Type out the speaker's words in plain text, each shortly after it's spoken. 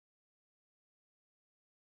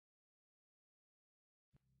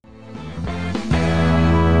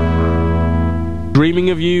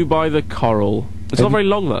Dreaming of You by The Coral. It's not very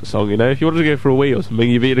long, that song, you know. If you wanted to go for a wee or something,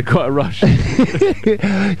 you'd be in quite a rush.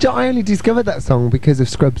 I only discovered that song because of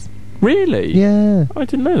Scrubs. Really? Yeah. I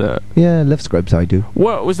didn't know that. Yeah, I love Scrubs, I do.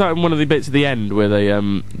 What was that in one of the bits at the end where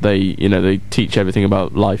they teach everything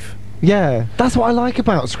about life? Yeah, that's what I like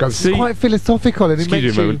about Scrubs. See? It's quite philosophical and it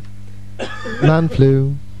Excuse makes me a you... Man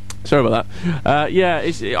flu. Sorry about that. Yeah,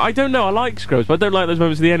 I don't know. I like Scrubs, but I don't like those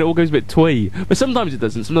moments at the end. It all goes a bit twee. But sometimes it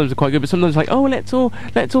doesn't. Sometimes it's quite good. But sometimes it's like, oh,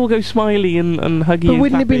 let's all go smiley and huggy. But and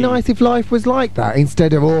wouldn't it be clappy. nice if life was like that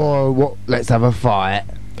instead of let's have a fight?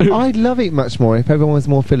 I'd love it much more if everyone was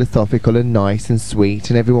more philosophical and nice and sweet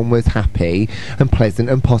and everyone was happy and pleasant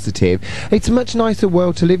and positive. It's a much nicer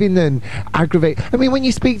world to live in than aggravate. I mean, when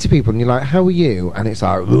you speak to people and you're like, how are you? And it's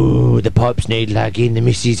like, ooh, the pipes need lagging, the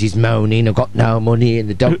missus is moaning, I've got no money and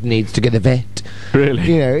the dog needs to get a vet. Really?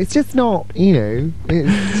 You know, it's just not, you know.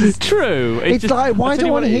 It's just, true. It's like, why do I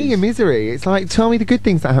want to hear your misery? It's like, tell me the good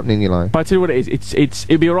things that happen in your life. But I tell you what it is.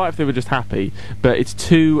 It'd be alright if they were just happy, but it's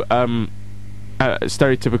too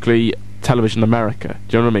stereotypically television America.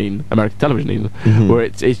 Do you know what I mean? American television, even, where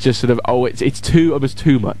it's just sort of it's too almost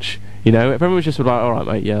too much. You know, if everyone was just sort of like, all right,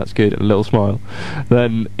 mate, yeah, that's good, and a little smile,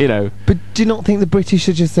 then, you know. But do you not think the British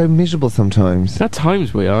are just so miserable sometimes? At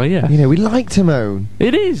times we are, yeah. You know, we like to moan.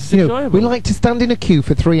 It is Know, enjoyable. we like to stand in a queue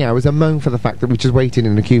for 3 hours and moan for the fact that we just waited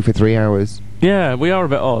in a queue for 3 hours. Yeah, we are a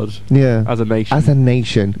bit odd. Yeah. As a nation. As a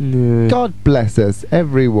nation. Yeah. God bless us,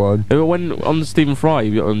 everyone. When on Stephen Fry,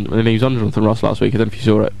 and he was on Jonathan Ross last week, I don't know if you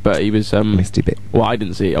saw it, but he was... Missed a bit. Well, I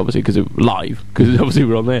didn't see it, obviously, because it was live, because obviously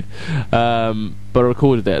we're on there. But I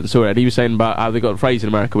recorded it and saw it, and he was saying about how they got a phrase in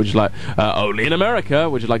America, which is like, only in America,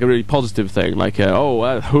 which is like a really positive thing, like,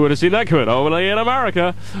 who would have seen that coming? Only in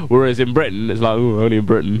America. Whereas in Britain, it's like, only in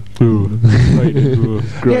Britain. Great.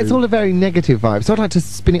 Yeah, it's all a very negative vibe, so I'd like to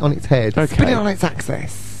spin it on its head. Okay. Spin it on its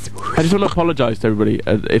axis. I just want to apologise to everybody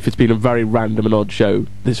if it's been a very random and odd show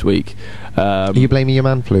this week. Are you blaming your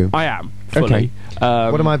man flu? I am, fully. Okay.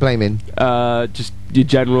 What am I blaming? Just your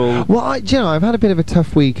general... Well, I've had a bit of a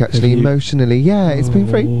tough week, actually, emotionally. Yeah, it's been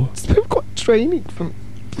quite draining from...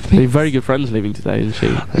 You're very good friends leaving today, isn't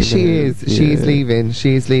she? She is. Yeah.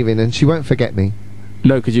 She is leaving, and she won't forget me.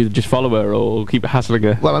 No, because you just follow her or keep hassling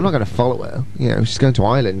her. Well, I'm not going to follow her. You know, she's going to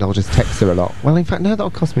Ireland. I'll just text her a lot. Well, in fact, no, that'll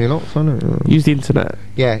cost me a lot. So I don't use the internet.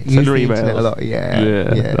 Yeah, use the internet a lot. Yeah,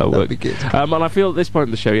 that'll be good. And I feel at this point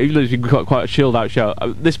in the show, even though it's been quite a chilled out show,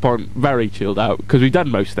 at this point, very chilled out, because we've done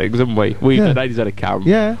most things, haven't we? We've done Ladies at a Camp.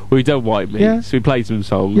 Yeah. We've done White Meats. We played some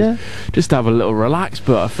songs. Yeah. Just have a little relax,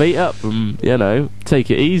 put our feet up, and, you know, take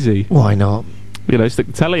it easy. Why not? You know, stick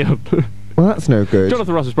the telly on. Well, that's no good.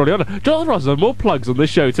 Jonathan Ross is probably on it. Jonathan Ross has more plugs on this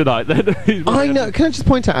show tonight than... I know. Can I just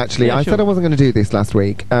point out, actually, Yeah, I sure. said I wasn't going to do this last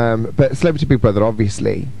week, but Celebrity Big Brother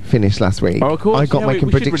obviously finished last week. Oh, of course. I got my we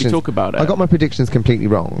should predictions. really talk about it. I got my predictions completely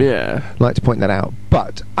wrong. Yeah. I'd like to point that out.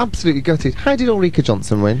 But, absolutely gutted. How did Ulrika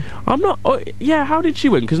Johnson win? I'm not... yeah, how did she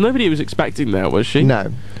win? Because nobody was expecting that, was she?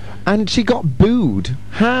 No. And she got booed.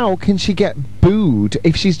 How can she get booed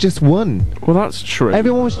if she's just won? Well, that's true.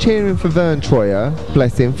 Everyone was cheering for Vern Troyer,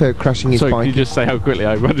 bless him, for crashing his Sorry, bike. can you just say how quickly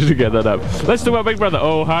I managed to get that up? Let's talk about Big Brother.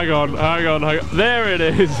 Oh, hang on. There it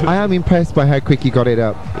is. I am impressed by how quick you got it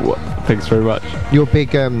up. What? Thanks very much. Your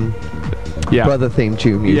big Yeah. brother theme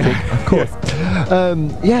tune music, Yeah. of course.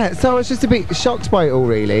 Yeah, so I was just a bit shocked by it all,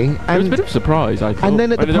 really. It was And a bit of a surprise, I thought. and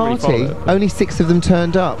then at I the didn't really party, follow it. only 6 of them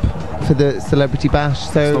turned up for the celebrity bash.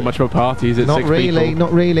 So It's not much of a party, is it? not 6 really, people?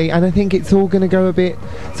 not really. And I think it's all going to go a bit.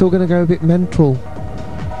 It's all going to go a bit mental.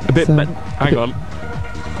 A bit... So- hang on.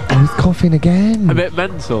 I was coughing again. A bit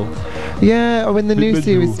mental. Yeah, when the new mental.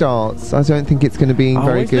 series starts, I don't think it's going to be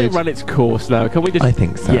very Isn't it good. run its course now? Can we just... I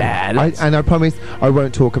think so. Yeah, and I promise I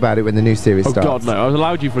won't talk about it when the new series Oh, starts. God, no. I was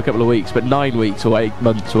allowed you for a couple of weeks, but 9 weeks or 8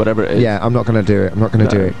 months or whatever it is. Yeah, I'm not going to do it. I'm not going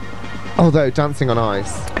to No. do it. Although, Dancing on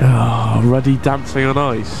Ice. Oh, Ruddy Dancing on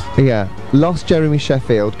Ice. Yeah. Lost Jeremy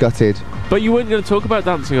Sheffield, gutted. But you weren't going to talk about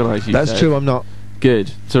Dancing on Ice, you That's said. true, I'm not.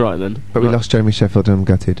 Good. It's all right, then. But we Right. lost Jeremy Sheffield and I'm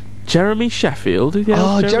gutted. Jeremy Sheffield? Who the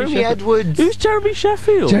Oh, hell's Jeremy Sheffield? Edwards. Who's Jeremy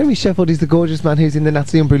Sheffield? Jeremy Sheffield is the gorgeous man who's in the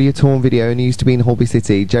Natalie Imbruglia Torn video and he used to be in Holby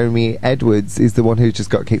City. Jeremy Edwards is the one who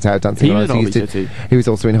just got kicked out of Dancing He on was Ice. in He Holby used to- City. He was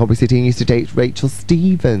also in Holby City and used to date Rachel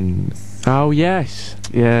Stevens. Oh, yes.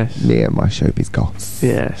 Yes. Yeah, my showbiz goss.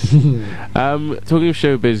 Yes. Talking of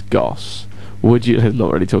showbiz goss, would you...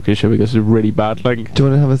 Not really talking showbiz goss, it's a really bad link. Do you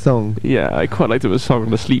want to have a song? Yeah, I quite like to have a song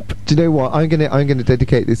on the sleep. Do you know what? I'm gonna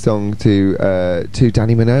dedicate this song to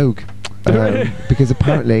Danny Minogue. Because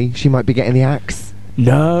apparently she might be getting the axe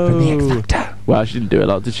No. from the X Factor. Well, she didn't do a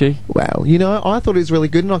lot, did she? Well, you know, I thought it was really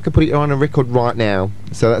good and I could put it on a record right now.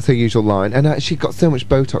 So that's her usual line. And she got so much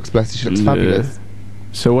Botox, bless her, she looks fabulous.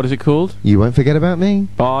 So what is it called? You Won't Forget About Me.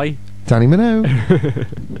 By Danny Minogue.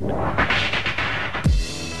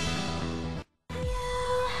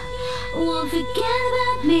 Won't forget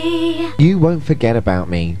about me. You Won't Forget About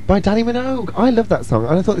Me by Danny Minogue. I love that song,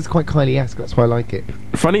 and I thought it's quite Kylie-esque. That's why I like it.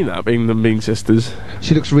 Funny that, them being sisters.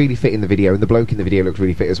 She looks really fit in the video, and the bloke in the video looks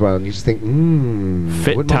really fit as well. And you just think,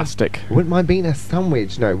 Fit-tastic. Wouldn't mind being a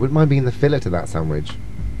sandwich. No, wouldn't mind being the filler to that sandwich.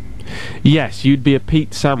 Yes, you'd be a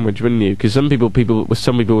Pete sandwich, wouldn't you? Because some people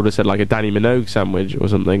would have said like a Danny Minogue sandwich or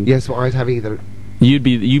something. Yes, well, I'd have either. You'd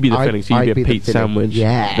be the filling, so you'd I'd be a the Pete filling. sandwich.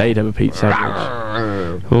 Yeah. They'd have a Pete sandwich.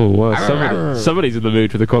 Oh, wow. Somebody's in the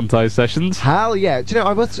mood for the quantized sessions. Hell yeah. Do you know,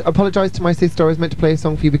 I must apologise to my sister. I was meant to play a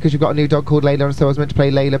song for you because you've got a new dog called Layla, and so I was meant to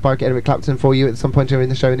play Layla by Eric Clapton for you at some point during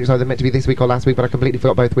the show, and it was either meant to be this week or last week, but I completely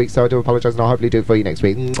forgot both weeks, so I do apologise, and I'll hopefully do it for you next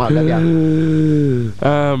week. I love ya.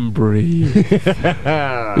 Breathe.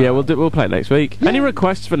 Yeah, we'll play it next week. Yeah. Any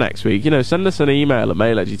requests for next week? Send us an email at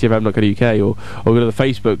mail@gtfm.co.uk or go to the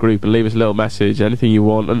Facebook group and leave us a little message, anything you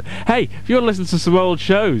want. And hey, if you want to listen to some old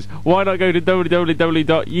shows, why not go to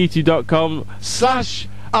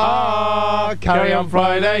www.youtube.com/Carry On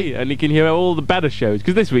Friday, and you can hear all the better shows,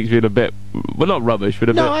 because this week's been a bit, well, not rubbish, but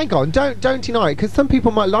a bit... No, hang on, don't deny it, because some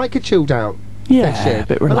people might like a chilled out session. a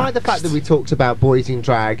bit I relaxed. like the fact that we talked about boys in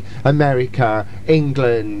drag, America,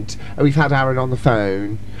 England, and we've had Aaron on the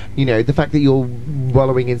phone. The fact that you're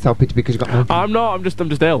wallowing in self-pity because you've got... I'm not, I'm just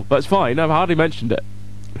ill, but it's fine, I've hardly mentioned it.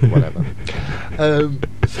 Whatever.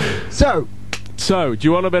 So, do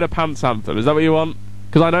you want a bit of Pants Anthem? Is that what you want?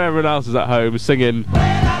 Because I know everyone else is at home singing.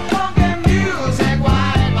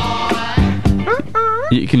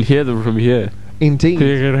 You can hear them from here. indeed.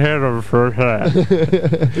 You can hear them from here.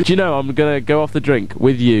 Do you know, I'm going to go off the drink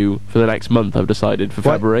with you for the next month, I've decided, for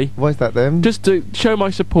February. Why is that then? Just to show my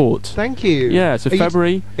support. Thank you. Yeah, so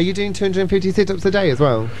February. Are you doing 250 sit-ups a day as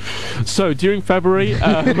well? So during February,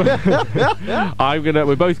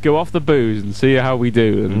 we'll both go off the booze and see how we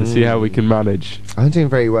do and see how we can manage. I'm doing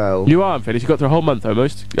very well. You are finished. You got through a whole month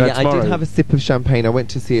almost. Yeah, tomorrow. I did have a sip of champagne. I went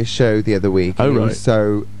to see a show the other week. And Oh, It right. was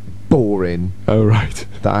so boring Oh right.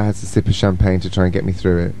 that I had to sip of champagne to try and get me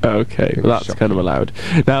through it. Okay, It well, was that's kind of allowed.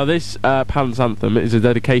 Now this Pants Anthem is a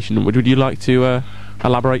dedication. Would you like to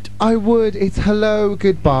elaborate? I would. It's hello,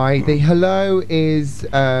 goodbye. The hello is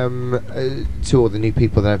to all the new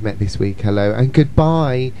people that I've met this week. Hello, and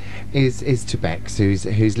goodbye is to Bex,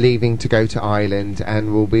 who's leaving to go to Ireland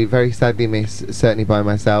and will be very sadly missed, certainly by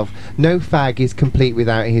myself. No fag is complete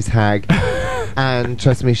without his hag. And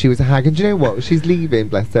trust me, she was a hag. And do you know what? She's leaving,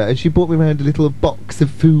 bless her. And she brought me around a little box of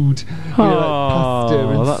food, like pasta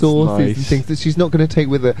and that's sauces nice. and things that she's not going to take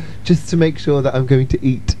with her, just to make sure that I'm going to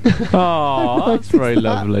eat. Oh, that's very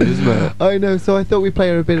lovely, isn't it? I know. So I thought we'd play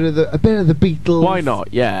her a bit of the Beatles. Why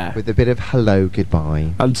not? Yeah. With a bit of hello,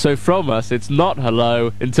 goodbye. And so from us, it's not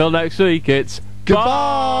hello. Until next week, it's Goodbye.